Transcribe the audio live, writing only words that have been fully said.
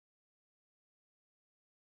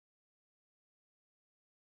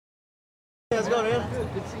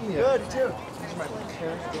Good seeing you. Good, too. This is my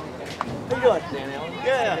parents. How you doing? Dan Allen?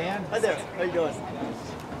 Yeah. Dan? Hi there. How you doing?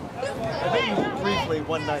 I met you briefly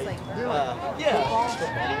one night. Yeah.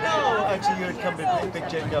 No, actually, you had come to pick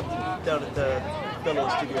Jake up down at the Bellow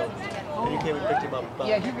studio. And you came and picked him up.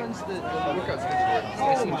 Yeah, he runs the workout studio.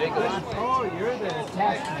 I see Jake. Oh, you're the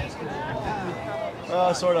taskmaster.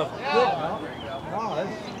 Sort of. Good, huh? No,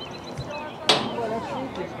 that's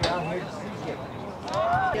sweet to be out here to see you.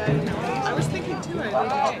 Yeah, I was thinking too, I need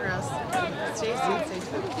to ask Stacy and say, do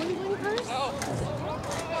you have a bling bling purse?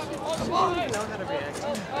 She didn't know how to react.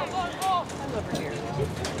 I'm over here.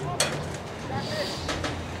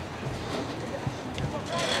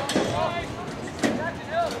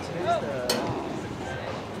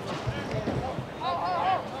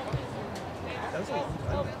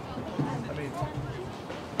 I mean,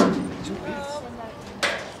 2 weeks.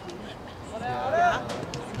 Yeah.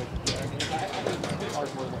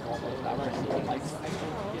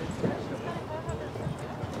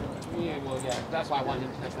 Yeah, that's why I wanted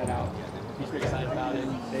him to test that out. He's pretty excited about it.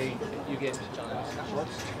 You get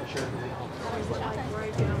shorts for sure.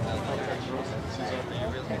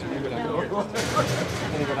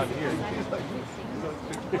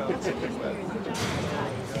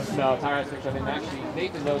 No, tire restrictions. I mean, actually,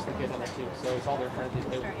 Nathan knows the kids on there too, so it's all their friends. They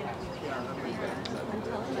play with.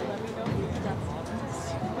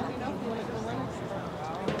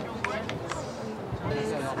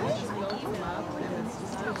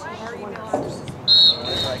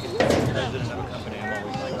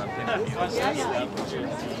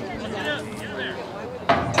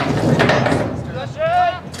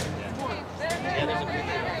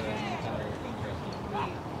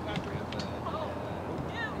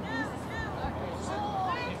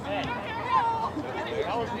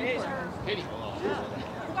 Katie.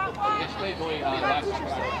 Yeah, she played only last year.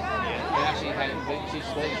 They actually had she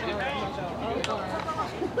played. She didn't.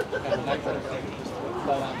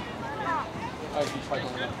 But oh, she's fighting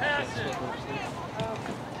on that.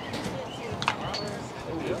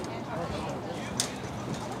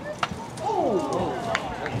 Oh!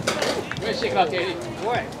 Way to shake it up, Katie.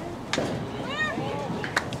 Boy.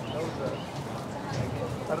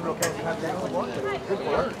 I don't know if I have that one. Good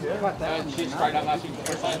work, yeah. She tried out last week for the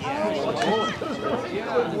first time. There you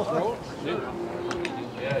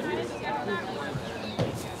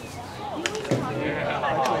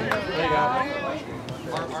go.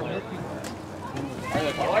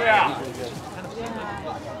 Oh, yeah.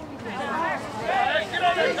 Get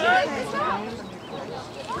on there, guys.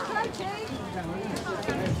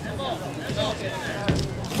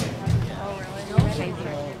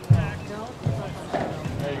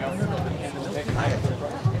 There you go.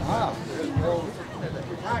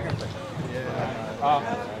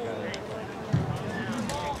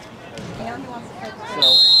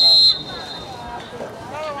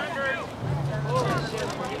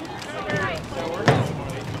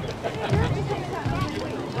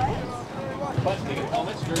 But take it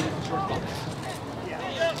helmets, jersey, and short helmets.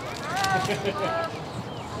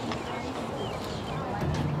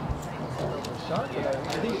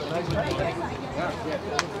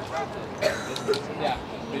 Yeah,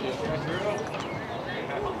 they do.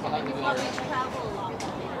 Sometimes they do.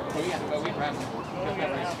 Oh yeah, but we ran it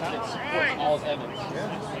supports all of Edmonds.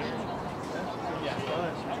 Yeah.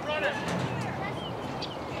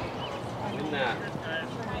 Win that.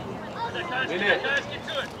 Win it. Guys, get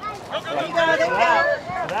to it.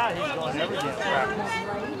 That he's going every game practice.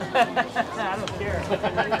 I don't care.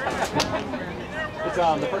 It's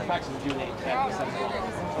the first practice is June 8th at 7 o'clock.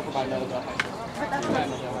 Over by Meadowdale High School.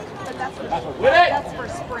 That's for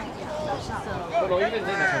spring. But no, even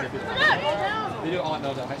then that's when they do it. They do it all at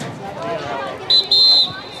Meadowdale High School.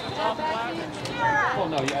 Well,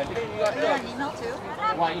 no, yeah, I think you got an email too?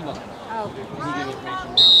 Well, I emailed him. Oh. He gave me information.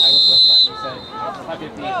 I went to the website and he said,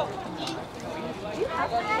 5:15.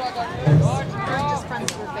 I'm just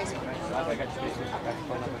friends with Facebook. I think I just basically got the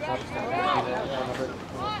phone number. So I just got the phone number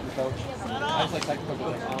from the coach. I just like technical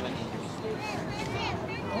with the comment.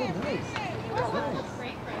 Oh, nice. Nice.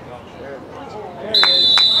 There he is.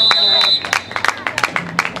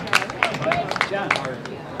 John.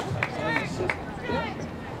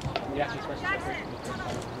 Yeah, she's first.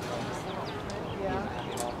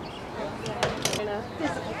 In a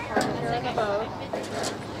physical part, they're in the boat.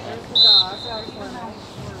 There's the dog. There's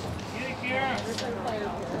the player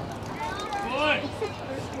here.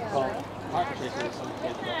 Well, Parker Tracer is some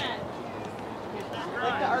kids.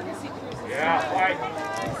 Like the Argosy cruises. Yeah, right.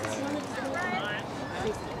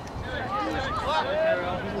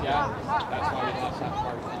 Yeah, that's why we lost that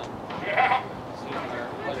part of time. Yeah.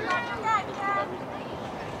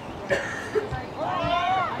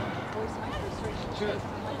 Shoot.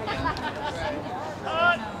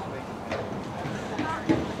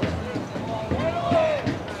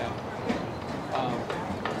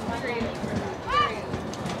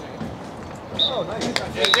 Oh, nice.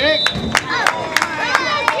 Jake!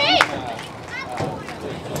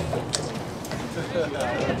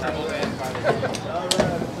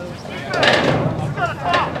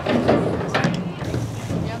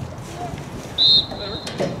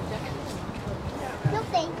 No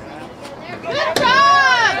thanks. Good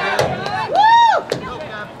job! Woo!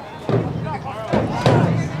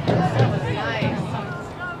 Nice.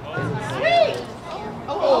 Sweet!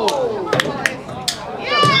 Oh!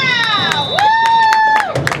 Yeah! Woo!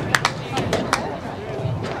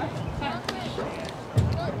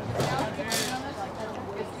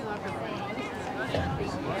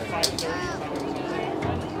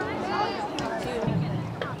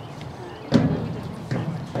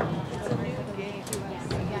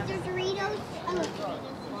 Doritos. Oh,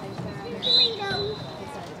 Doritos.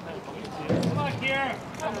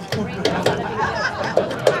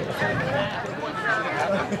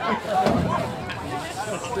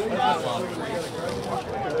 Good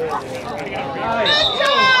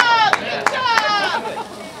job! Good job!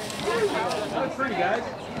 That's pretty, guys.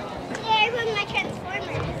 Yeah, I run my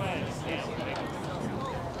Transformers.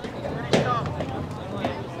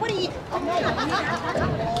 What are you?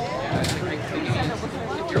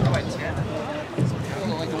 You're quite 10.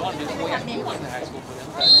 Like the one before we had in the high school for them,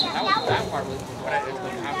 but that part was what I did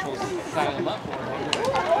when I actually signed them up for.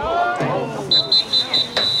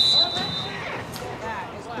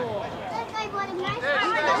 That's like one of my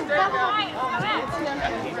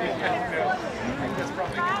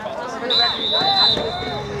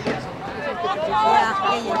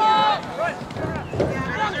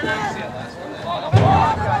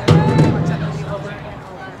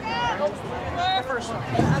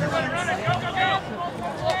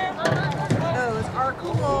Oh, it's our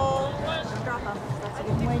cool. Drop them. That's a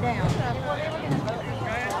good way down.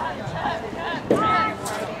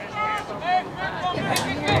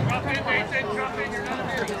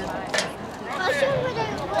 I'll show you what I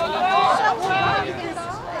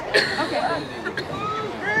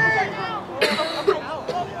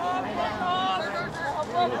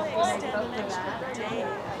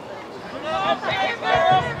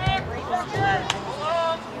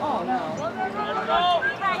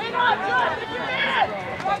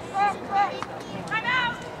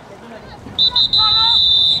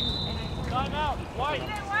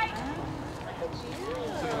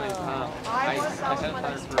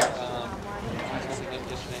sent her for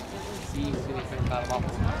conditioning. See if we can battle off.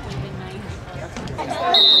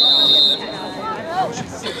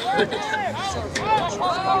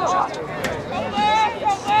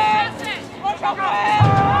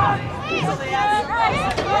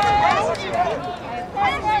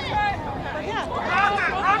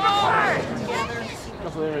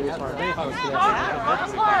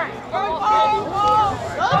 Go,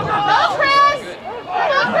 Chris!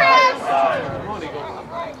 Go, Chris!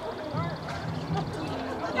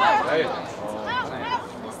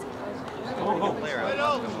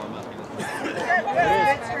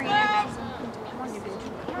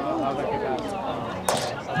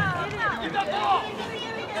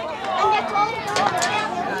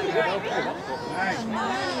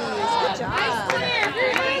 Good job.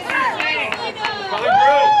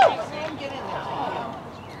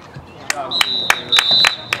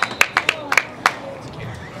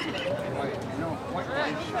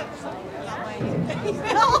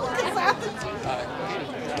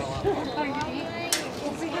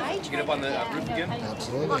 Did you get up on the roof again?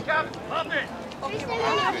 Absolutely. Good job!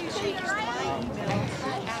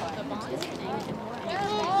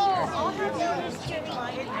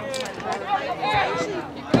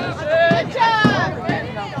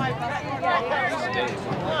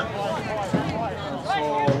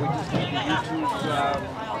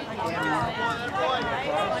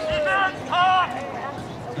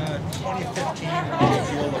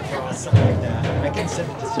 Something like that. I can send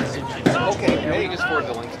it to Susan. Okay, maybe just forward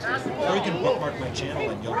the links to. Or you can bookmark my channel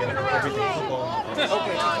and you'll get everything football. Okay.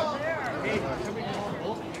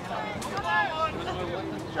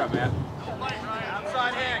 Good job, man.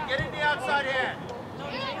 Outside hand. Get in the outside hand.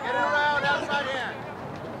 Get it around outside hand.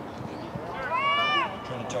 I'm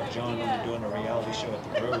trying to talk John into doing a reality show at the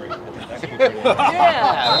brewery. I think that could be pretty interesting.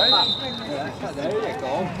 Yeah, right? There you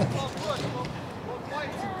go.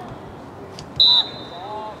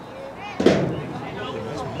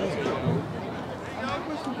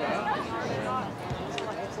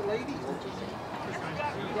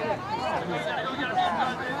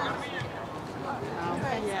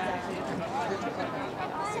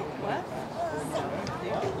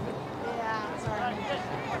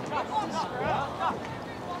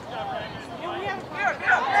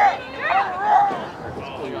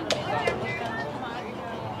 Here,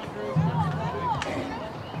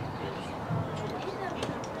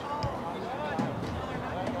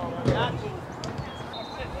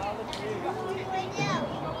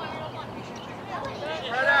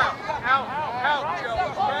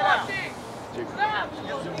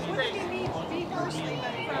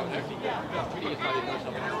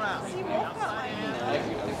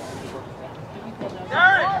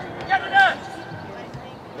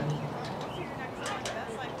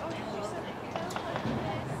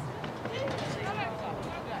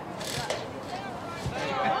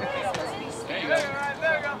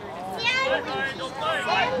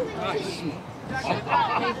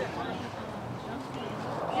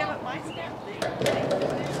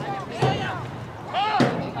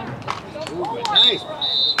 Nice.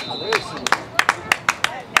 Now there's some.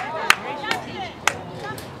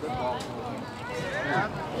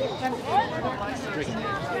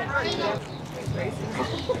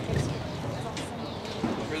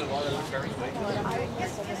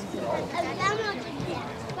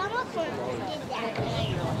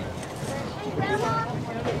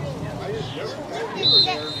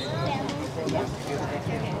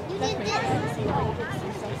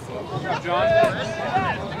 John.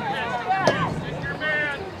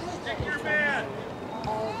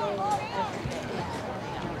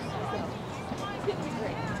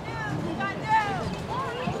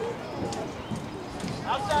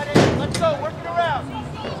 Outside in, let's go, work it around.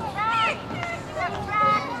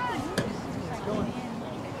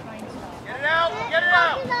 Get it out, get it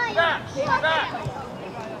out.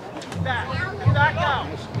 Back, back out.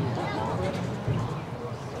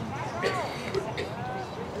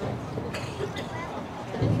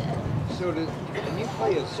 So can you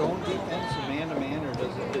play a zone defense, man-to-man, or is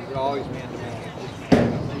it always man-to-man?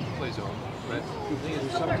 Play zone. Right.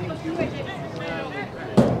 Some teams do.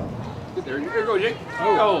 There you go, Jake.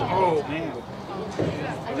 Oh, man.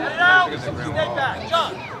 Get it out. Stay back.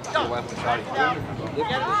 John. Get it Get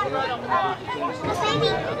it right on the block.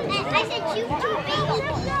 I said you too, baby.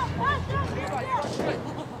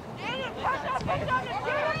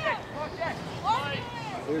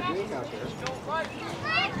 They're big out there.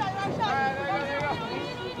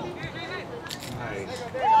 Nice.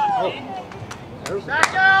 Oh, there's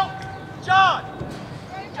Back out. John.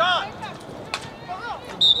 John.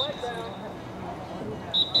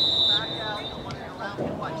 Back out. Don't want it around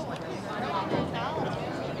twice like this.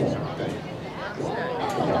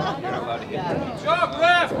 Jump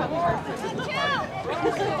left!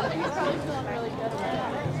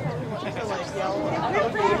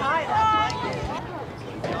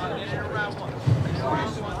 John, get it around one.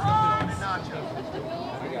 Nacho.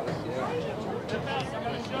 I got it, yeah. Get it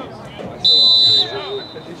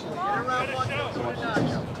around one.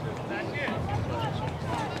 Nacho.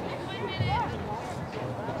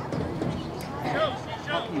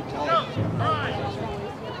 How can you tell?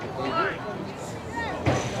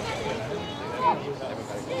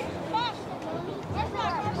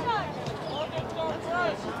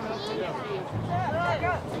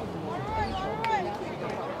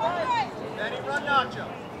 Then he run Nacho.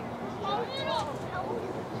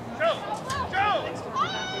 Go! Go!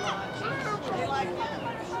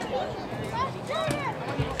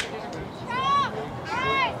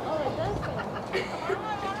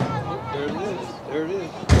 There it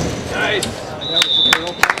is. Nice! That was a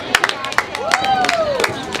real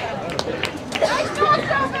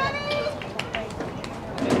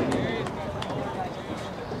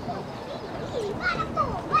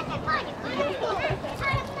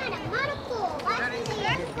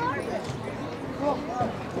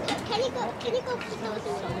Can you go keep those?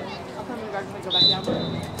 I'll come back and go back down.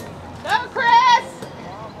 Go, Chris!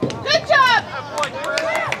 Good job!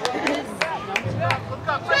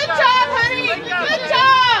 Good job, honey! Good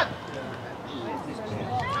job!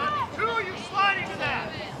 You sliding to that!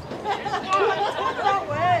 No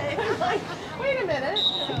way! Wait a minute.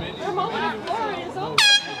 The moment of glory is over.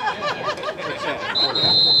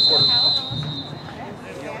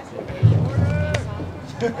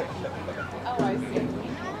 Oh, I see.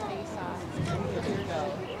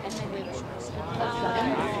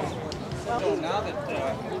 So now that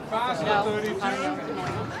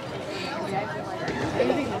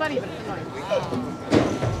Anything's funny, but it's annoying.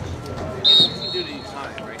 You can do it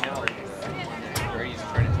anytime. Right now, where he's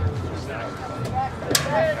trying to turn the side.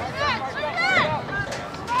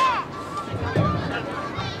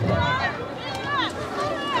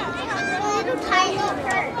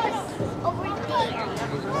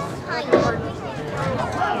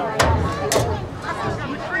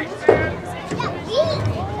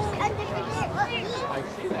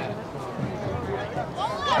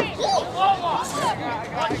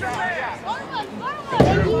 Watch your man!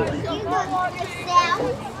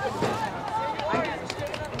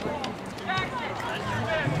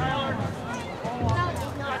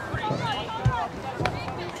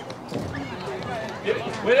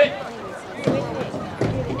 With it.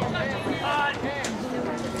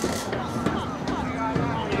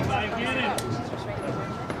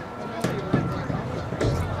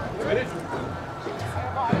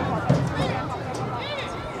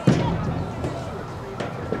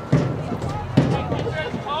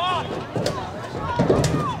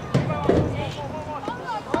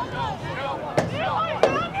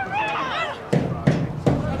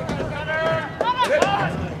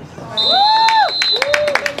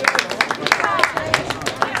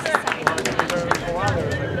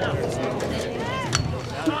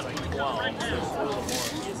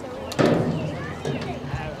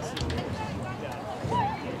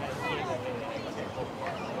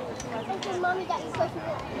 Mommy got you pushing me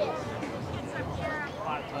like this.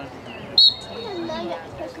 And Mom got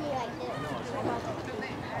you pushing me like this.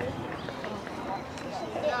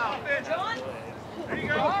 John? There you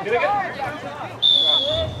go. Get it.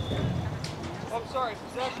 I'm sorry,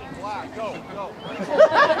 possession, black. Go, go. You're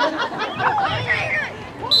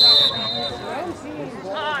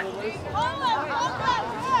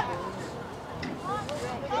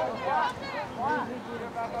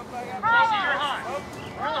hot.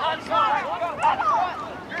 You're the hot slide.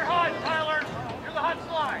 You're hot, Tyler. You're the hot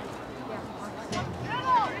slide.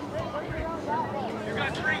 You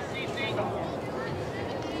got 3, CC.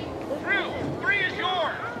 Drew, 3 is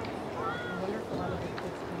yours.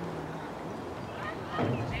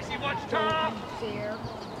 CC, watch Tom.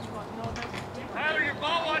 Tyler, you're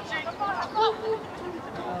ball watching. You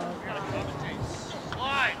gotta commentate.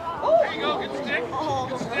 Slide. There you go. Good stick.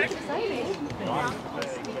 Good stick. There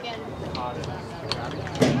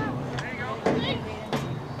you go.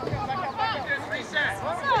 Just reset.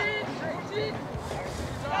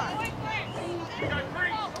 You got 3. You got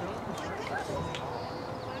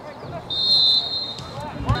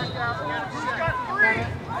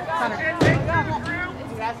 3.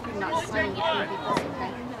 You're asking not sliding between people,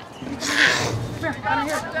 okay? Come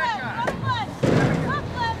here.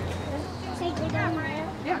 Take me down there.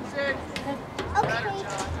 That's it. Okay.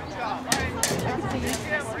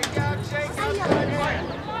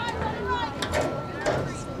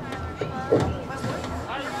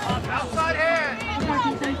 Outside hand.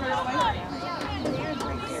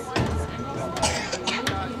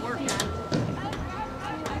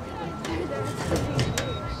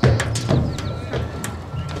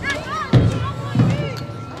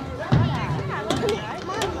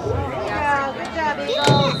 Yeah, good job, Give me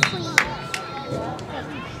Eagle. that, please.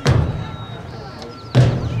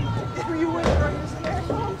 Were you waiting for your snare?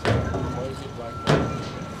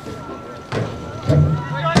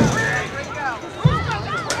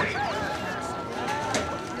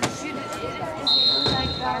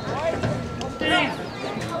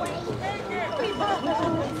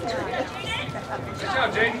 Good job,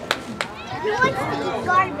 Jaden. He wants to eat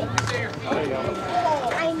garbage.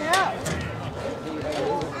 I know.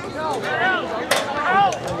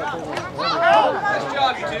 Nice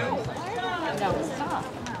job, you two. No, stop.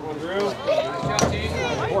 Come on, Drew. Nice job, team.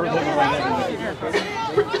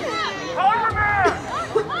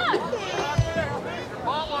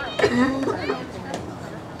 Ball one.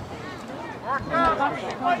 Work out.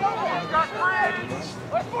 Got 3.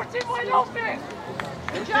 Let's 14 wide open.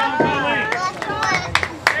 Good job.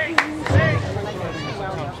 Hey.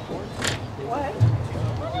 What?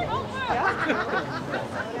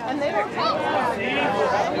 And they were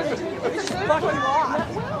it's just fucking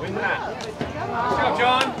lost. Win that. Good job,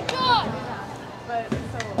 John. But so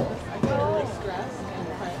I get really stressed and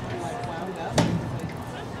like wound up.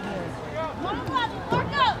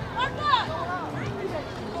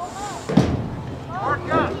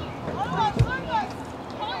 Work up.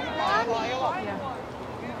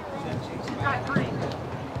 Got 3.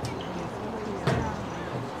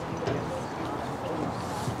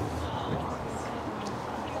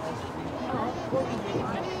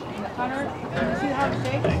 Hunter, you see how it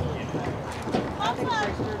shakes? I think it's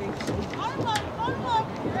very sturdy.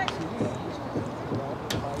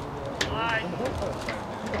 Slide.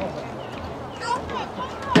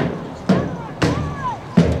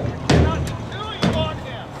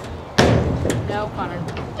 No, Connor.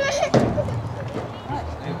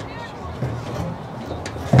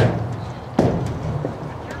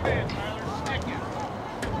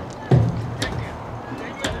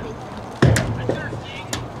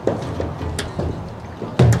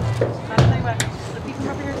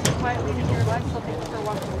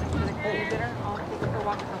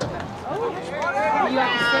 You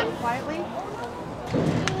have to sit quietly.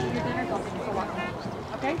 Your dinner, go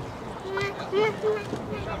Okay.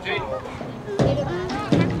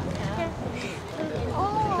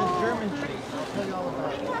 German treat. I'll tell you all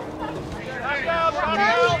about it.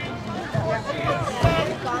 Okay.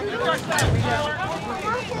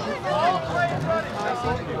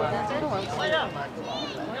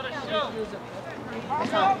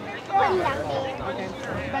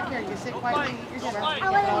 Back here, you sit quietly, eat your dinner.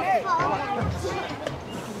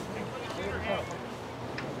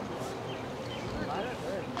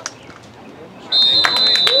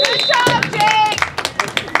 Good job, Jake!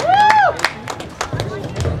 Woo!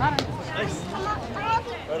 Nice.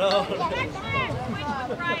 Right on.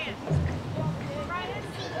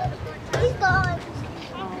 He's gone.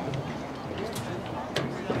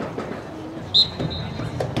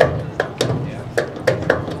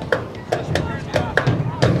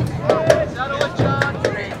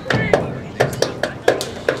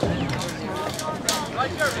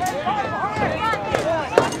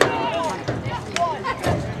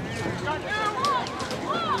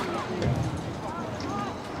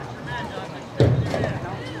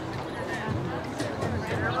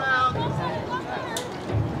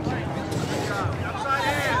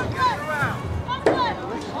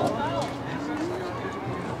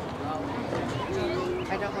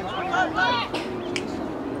 I don't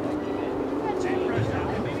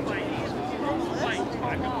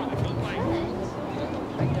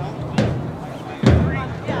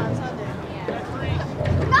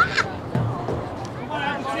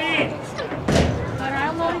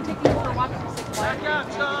want you.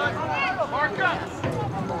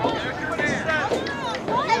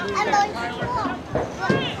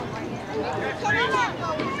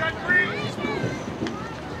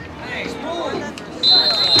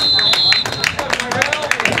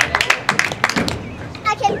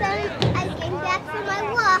 I came back from my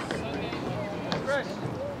walk.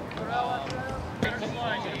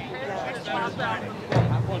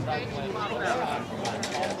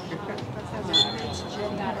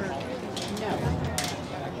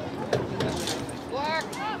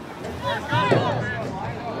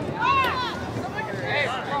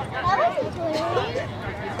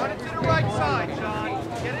 Run it to the right side, John.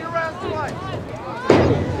 Get it around twice.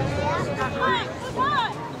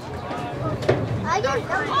 I just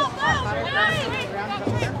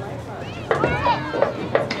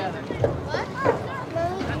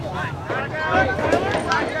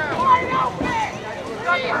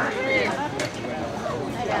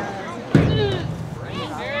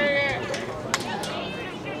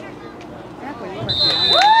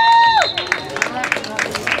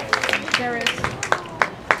There is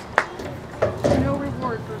no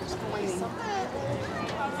reward for explaining.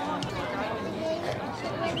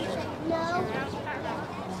 No.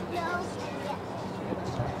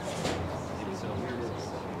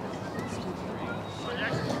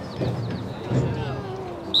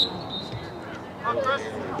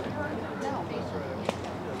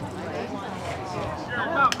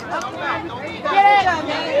 Get it on,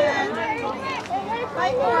 man.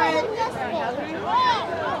 Fight for it.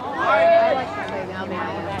 I like to play now, man.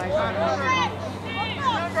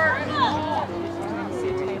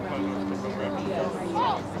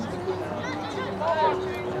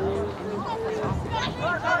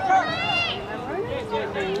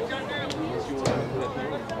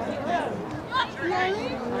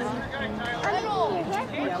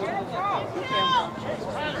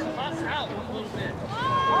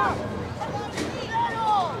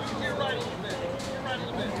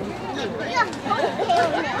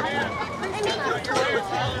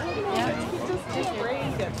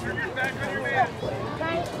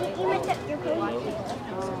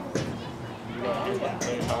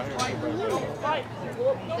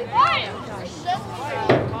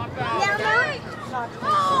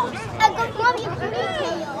 I go from your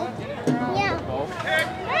ponytail. Yeah.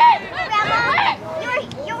 Grandma,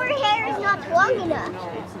 your hair is not long enough.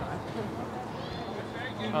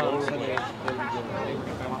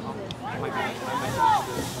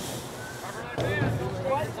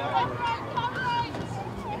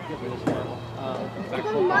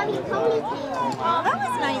 The mommy ponytail. Oh, that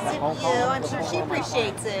was nice of you. I'm sure she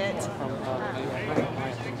appreciates it.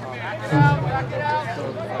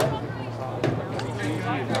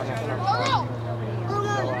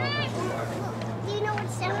 Do you know what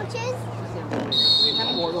sandwich is?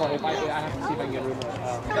 I have to see if I can get room.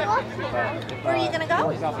 Where are you going to go?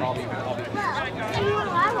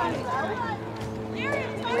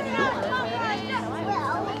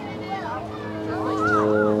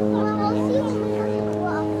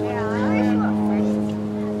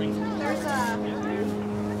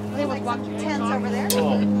 Tents over there.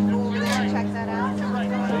 Check that out.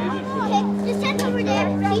 Okay, just head over there.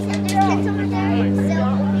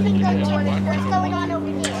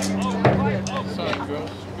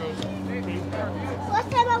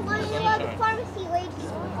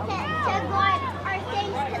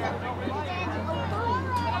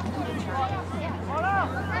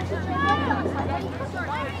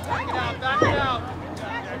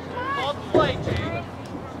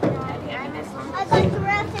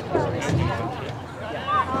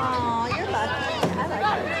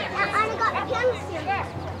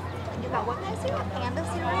 What can I see? Panda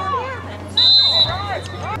cereal here?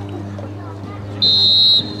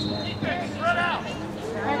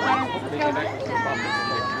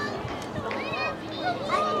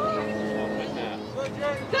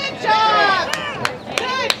 Good job!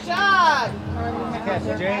 Good job! Catch,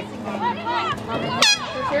 Jay.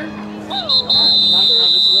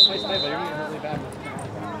 This is a nice play, but you're getting really bad.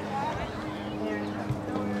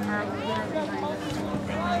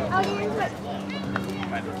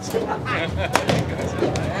 There's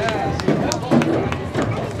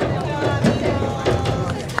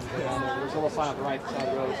a little sign on the right side of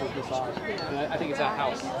the road that says massage. And I think it's that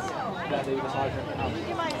house that they massage at the house.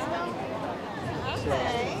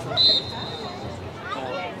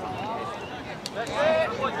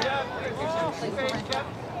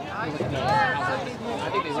 I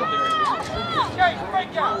think they live there.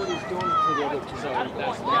 What he's doing to the other two, so that's what we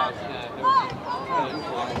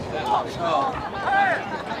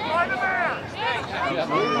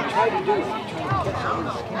try to do is try to catch them.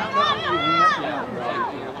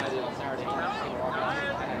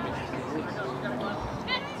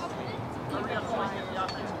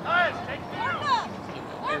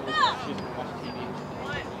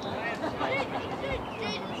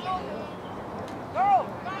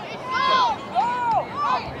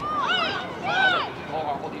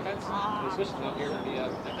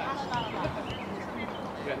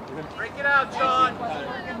 Break it out, John. Back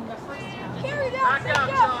out,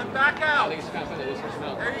 John. Back out. There you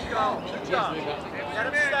go. Good job. Get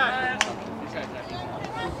him set.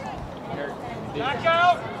 Back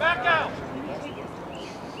out. Back out.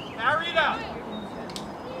 Carry it out.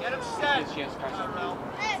 Get him set.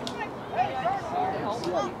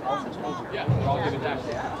 Yeah, we're all giving that.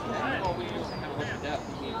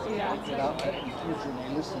 They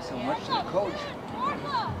listen so much to the coach.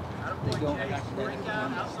 They don't actually Break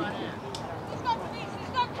down outside in.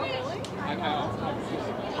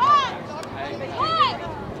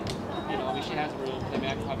 You know, I mean, she has room. They may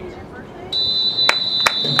have probably.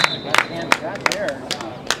 Got there.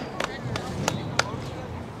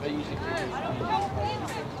 They usually do.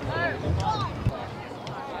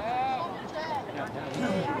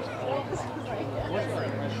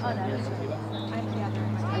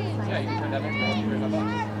 Yeah, you can turn that back.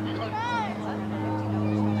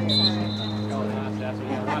 That's what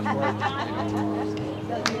you have to watch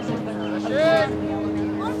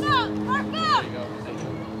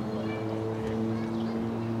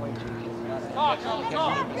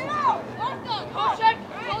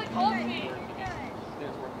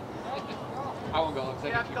I won't go.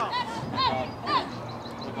 Yeah, go.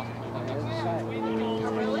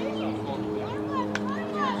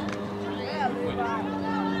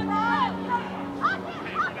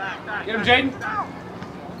 Get him, Jaden.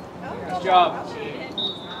 Nice job.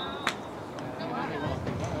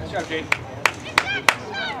 Nice job, Jaden.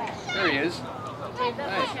 There he is.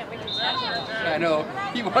 Nice. I know.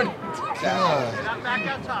 He wanted. Back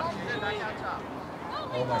out top. Back out top.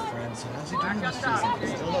 Oh, my friends, how's he doing this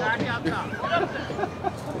season? Still Back okay out top.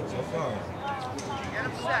 so far. Get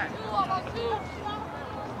him set.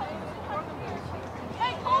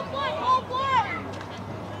 Hey, hold play, hold play!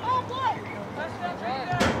 Hold play!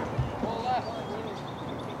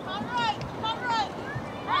 Come right, come right!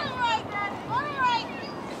 Run right, run right!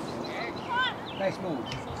 Nice move.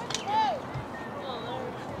 Hey!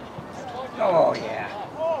 Oh, yeah.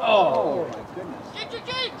 Oh, my goodness. Get!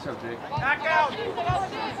 What's up, Jake? Back out. Carry down.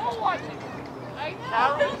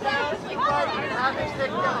 Keep right. Have his stick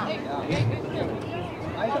down.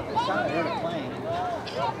 I thought the sound I heard it playing.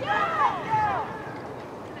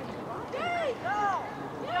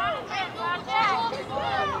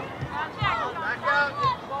 Back out.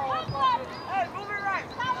 Hey, move it right!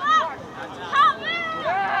 Come on!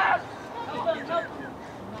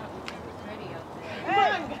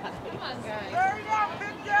 Carry down,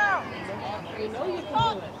 big down! You know you can do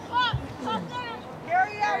it. Come down!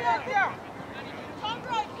 Carry out, right down! Come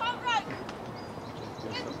right, come right!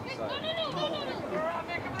 No.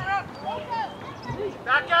 Make him run!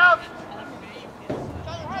 Back out.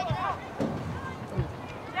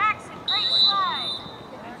 Jackson, great slide!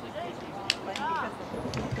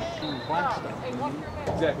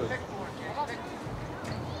 Exactly.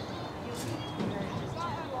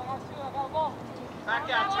 Back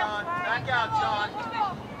out, John. Back out, John.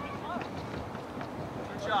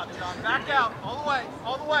 Good job, John. Back out. All the way.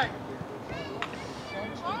 All the way.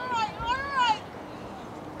 All right, all right!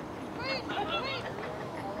 Green.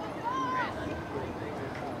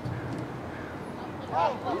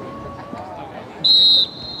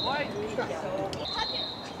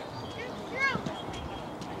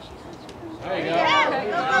 There you go.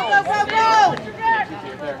 Go, go, go, go, go!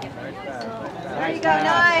 There. There you go,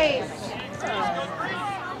 nice.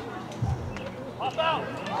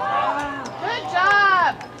 Good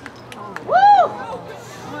job. Woo!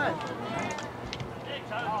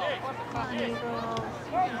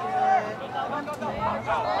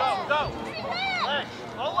 Go. Legs.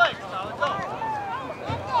 All legs, Tyler. Go.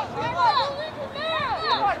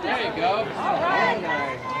 There you go.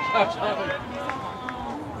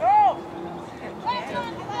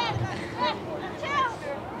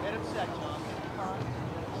 Get him set, John.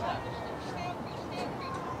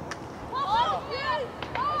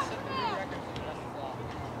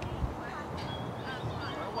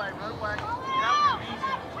 Run away. Get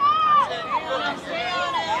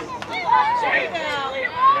out with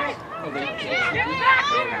your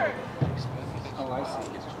Oh, I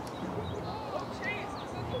see.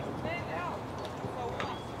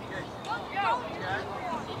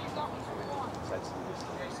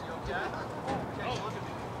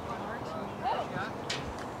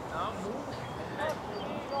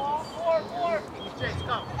 Chase,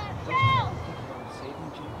 come.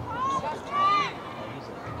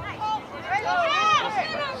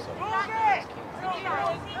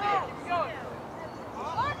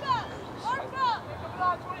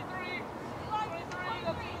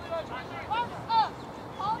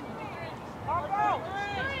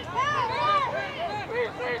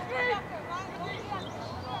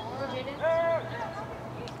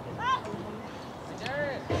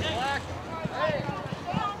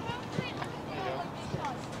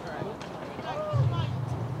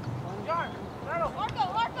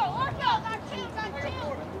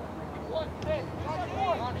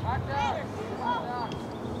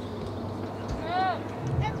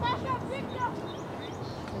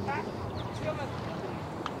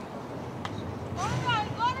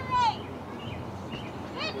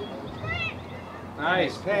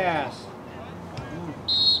 Nice pass.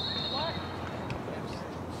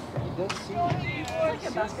 He does see. It's like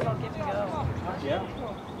a basketball give and go. Yeah.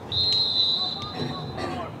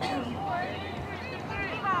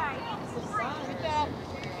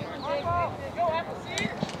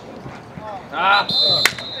 Ah.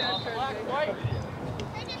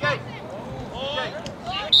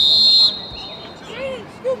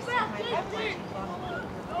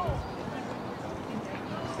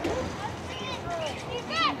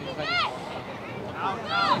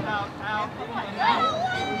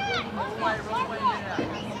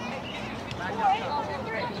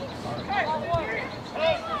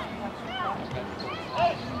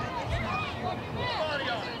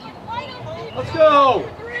 Let's go.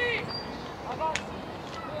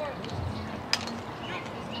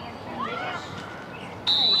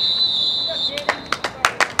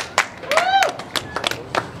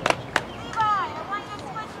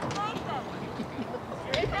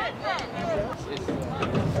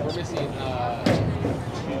 We're missing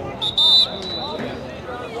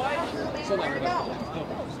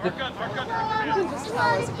Just tell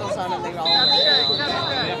us it goes on and they all wear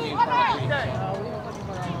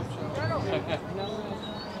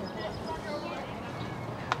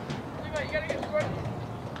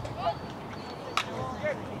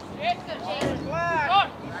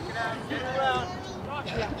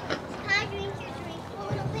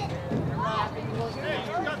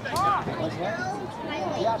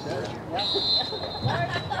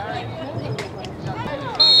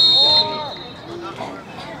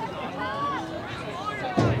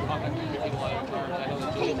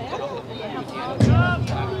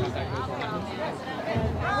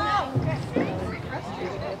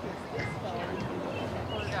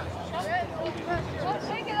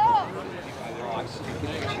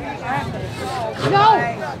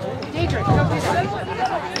Daedric, go get it.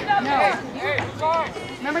 No.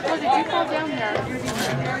 Remember, I told you, if you fall down there, you're going to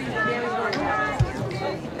be very, very worried.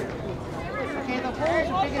 Okay, the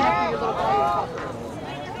holes are big enough for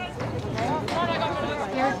your little body to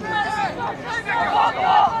cover.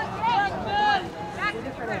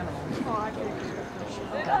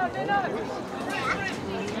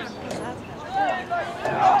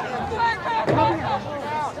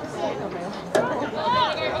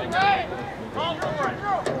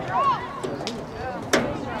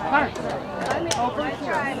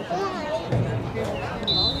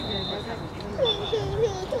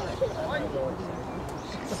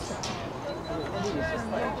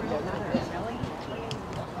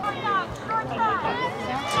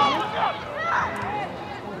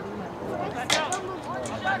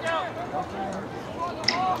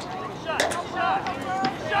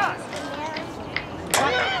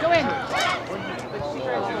 Go in.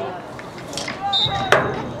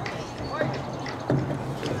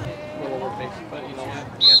 But you know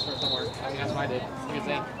what? You guys throw somewhere. I mean, that's what I did. You can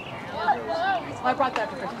say. I brought that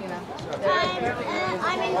to Christina.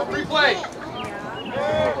 I'm in Replay.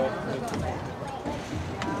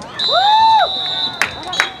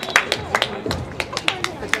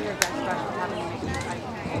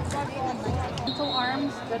 Gentle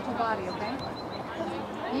arms, gentle body, okay?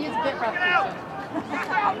 He is a bit rough.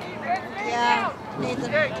 Yeah,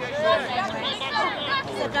 Nathan.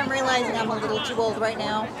 Except I'm realizing I'm a little too old right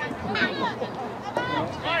now.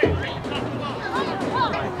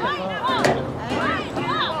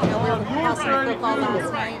 We were passing football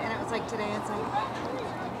last night, and it was like today. It's like.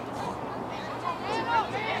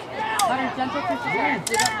 Gentle pushes hair.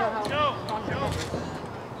 You don't know how strong it is.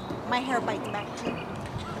 My hair bites back too.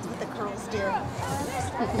 That's what the curls do.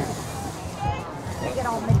 I get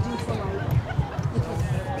all Medusa-like.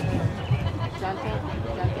 Gentle, honey.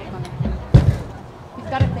 He's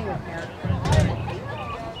got a thing with hair. My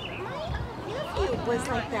nephew was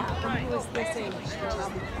like that when he was this age. Just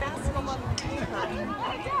fasten him on the button.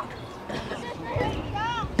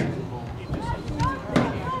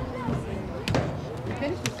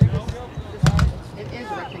 Finish this. It is a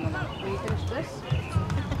rectangle now. When you finish this,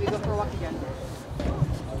 we go for a walk again.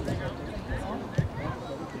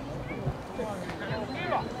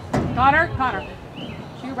 Connor.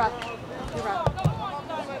 Shoe rough.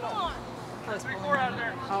 I was pulling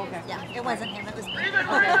him. Oh, okay. Yeah, it wasn't him, it was me. Okay.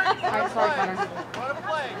 Alright, sorry, Connor.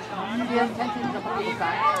 Do you have intention to jump on the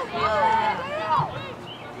back?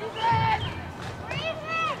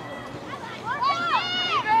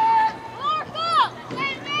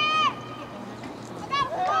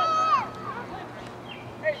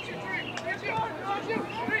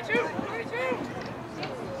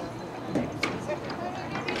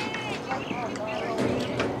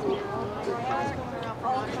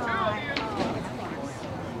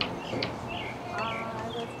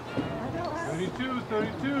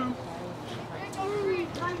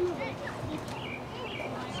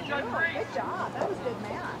 Good job. That was good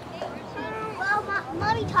math. Well,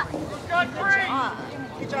 Mommy taught me. Good job.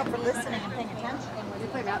 Good job for listening and paying attention. You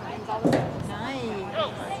play math games all the time. Nice.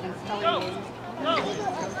 And spelling games.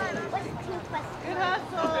 Good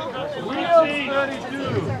hustle. Wheels 32.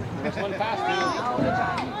 That's one pass, dude.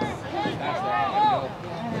 That's that.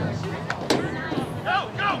 Go.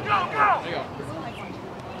 There you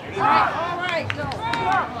go. All right, go.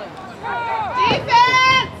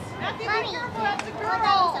 Defense! Mommy, That's a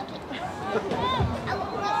girl.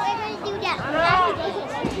 we're going to do that.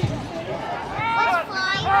 What's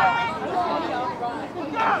flying?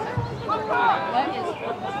 What is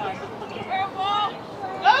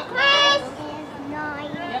Go, Chris!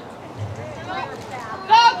 9.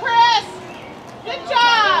 Go, Chris! Good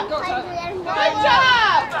job! Good job!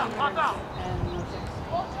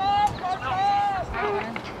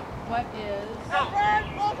 What is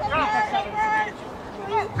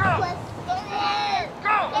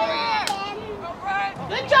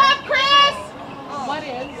Good job, Chris! What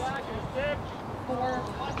is 4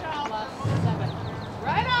 plus 7?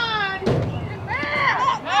 Right on!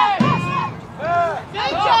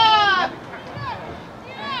 Good job!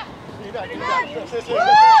 You got it. Woo!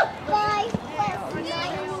 5 plus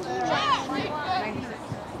 9. 96.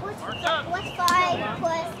 What's 5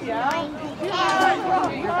 plus 9? 10.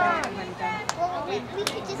 Well, we could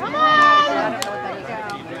just I don't know what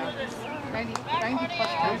that is. 90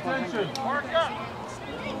 plus 10 is 100.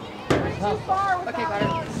 Okay, Butter.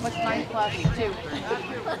 What's 9 plus 2?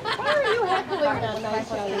 Why are you heckling that nice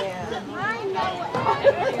young man? I know it.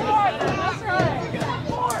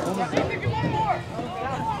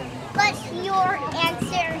 What's your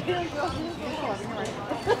answer? We have your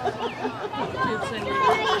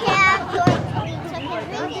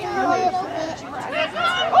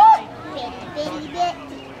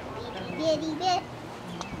bitty bit.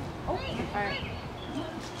 Alright.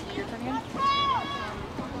 Your turn again?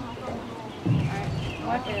 Alright.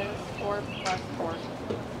 What is 4 plus 4?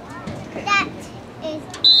 That is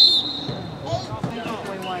 8.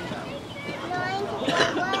 9.1. 9 plus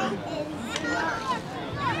 1 is 9.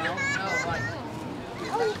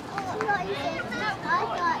 Oh, no, you said I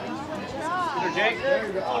thought you said Jake.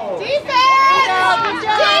 Defense!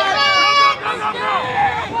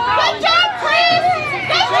 Good job, Chris!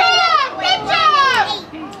 Good job! Good job!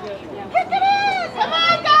 Pick it up! Come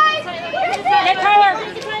on, guys! Get Tyler!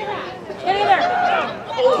 Get in there!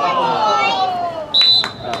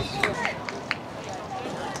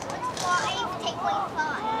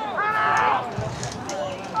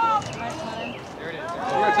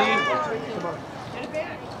 Your team.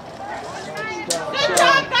 Good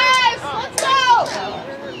job, guys! Let's go!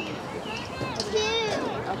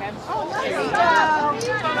 Okay. Good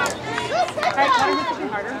Alright, job! try to do something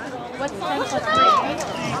harder. What's 10 plus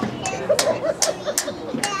 3? How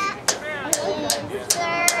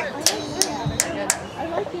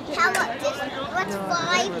about this? What's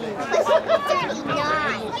 5 plus 39?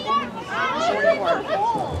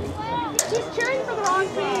 She's cheering for the wrong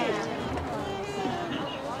team.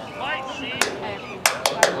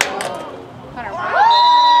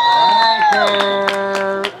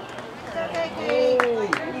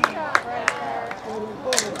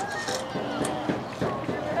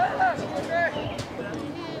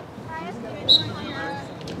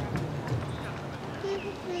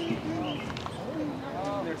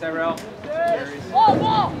 Tyrell. Ball,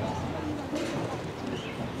 ball!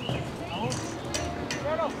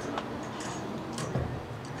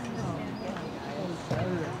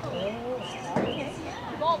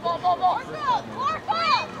 Ball, ball, ball, ball! Four!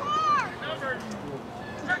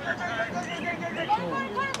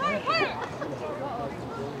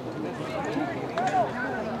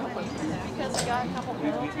 Because he got a couple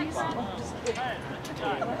penalties.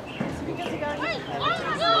 Because he got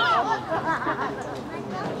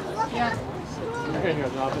Yeah.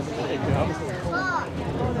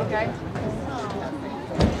 Okay.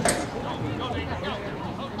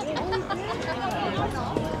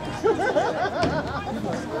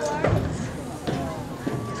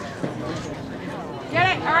 Get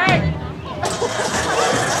it, all right.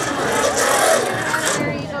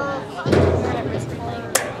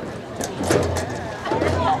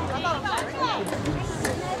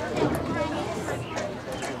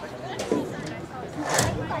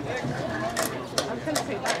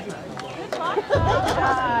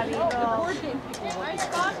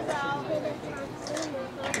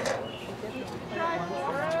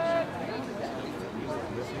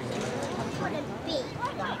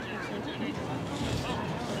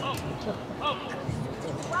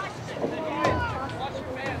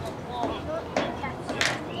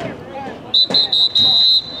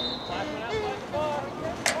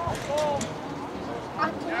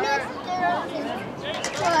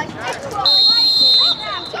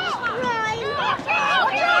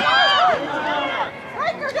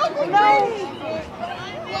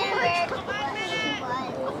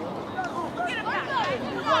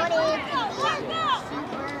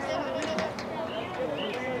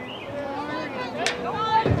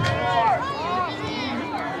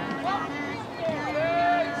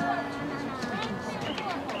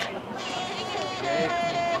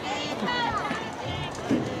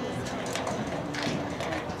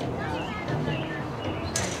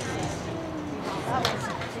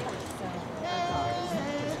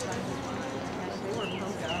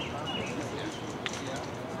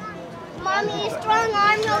 Mommy, is strong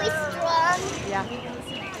arm really strong? Yeah.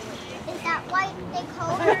 Is that why they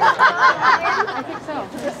call her strong arm? I think so.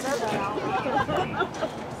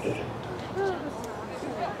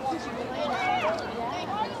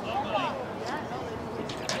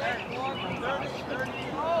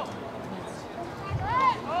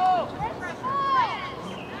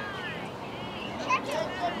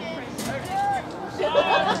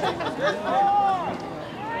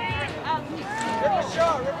 Rip a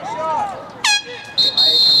shot, rip a shot.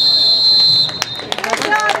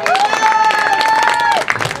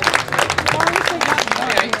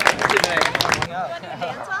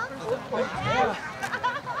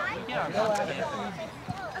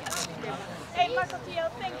 Hey, Mukilteo,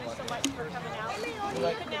 thank you so much for coming out. You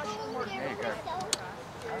can now support me.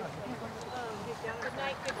 Good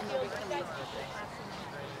night, good field. You guys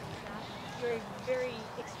you're a very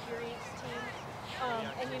experienced team.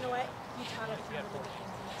 And you know what? You taught us some really good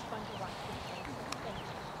things, and it's fun to watch these things. Thank you.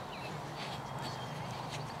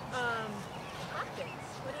 Optics.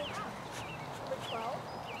 What do you have? For 12?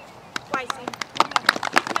 Twice.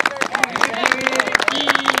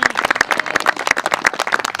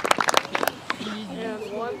 And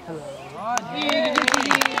one.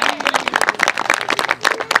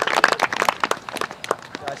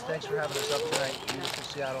 Guys, thanks for having us up tonight. Beautiful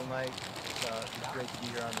Seattle night. It's great to be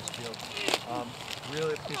here on this field.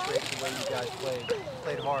 Really appreciate the way you guys played.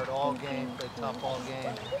 Played hard all game, played tough all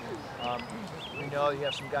game. We know you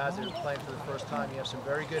have some guys that are playing for the first time. You have some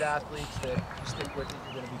very good athletes that you stick with.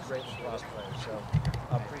 You're going to be great lacrosse players. So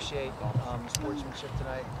I appreciate the sportsmanship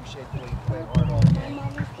tonight. Appreciate the way you played hard all game.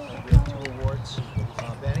 We have 2 awards.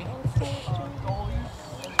 Benny?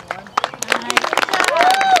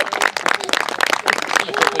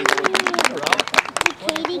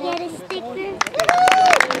 Katie get a sticker?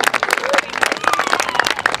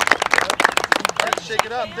 Shake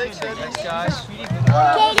it up. Thanks, guys. Katie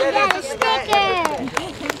got a sticker!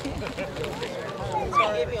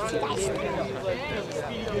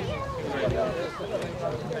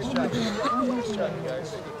 Nice job, guys.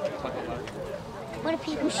 What if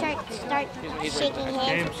people start shaking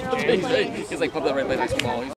hands with their own players? He's like, pump that right leg, nice ball.